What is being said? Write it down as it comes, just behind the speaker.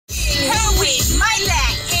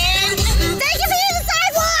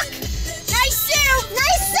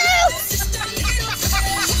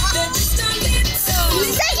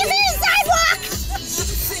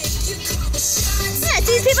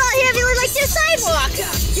sidewalk.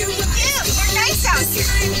 Ew, you're nice out here.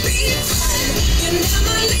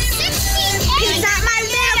 He's not my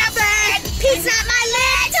little friend. He's not my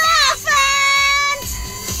little friend.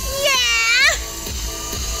 Yeah.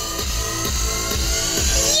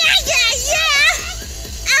 Yeah.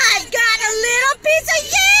 I've got a little piece of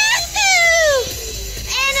you.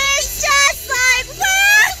 And it's just like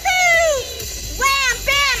woohoo. Wham,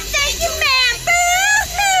 bam, thank you, ma'am.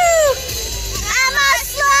 Boo-hoo. I'm a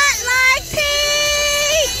slut like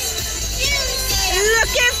Pete.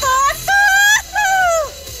 Looking for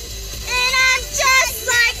foo-hoo. And I'm just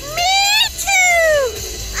like me too.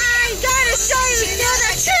 I'm gonna show you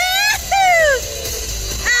the truth.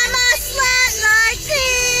 I'm a slut like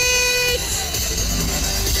Pete.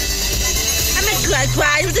 I'm a crack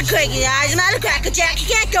bride with the cranky eyes. I'm not a cracker jack. You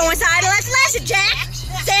can't go inside unless listen, Jack.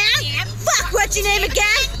 Sam? Fuck, what's your name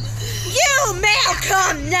again? You, male,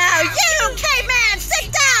 come now. You, caveman,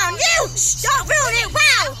 sit down. You, shh, don't ruin it.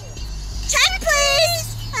 Wow. Check,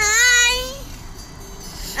 please. Hi.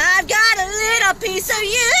 I've got a little piece of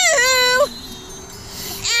you.